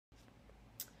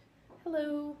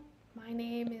Hello, my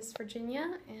name is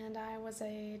Virginia and I was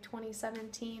a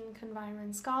 2017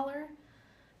 Conviron Scholar,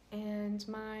 and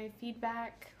my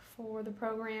feedback for the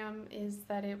program is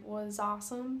that it was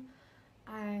awesome.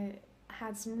 I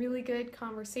had some really good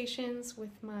conversations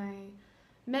with my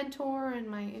mentor and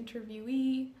my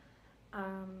interviewee.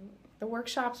 The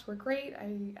workshops were great.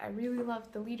 I really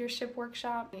loved the leadership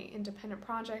workshop. The independent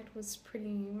project was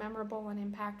pretty memorable and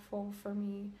impactful for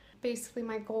me. Basically,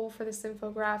 my goal for this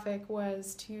infographic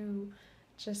was to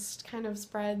just kind of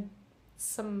spread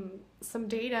some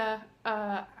data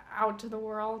out to the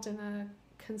world in a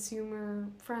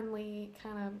consumer-friendly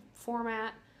kind of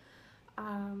format.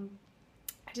 I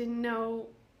didn't know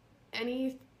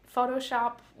any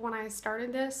Photoshop when I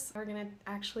started this. We're gonna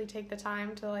actually take the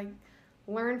time to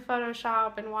learn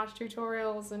Photoshop and watch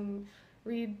tutorials and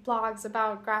read blogs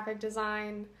about graphic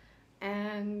design,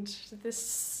 and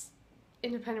this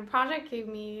independent project gave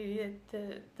me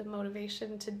the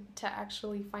motivation to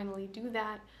actually finally do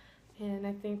that, and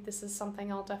I think this is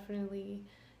something I'll definitely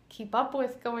keep up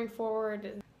with going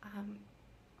forward.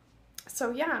 So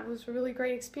yeah, it was a really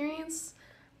great experience.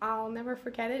 I'll never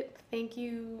forget it. Thank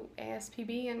you,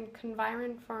 ASPB and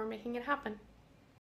Conviron, for making it happen.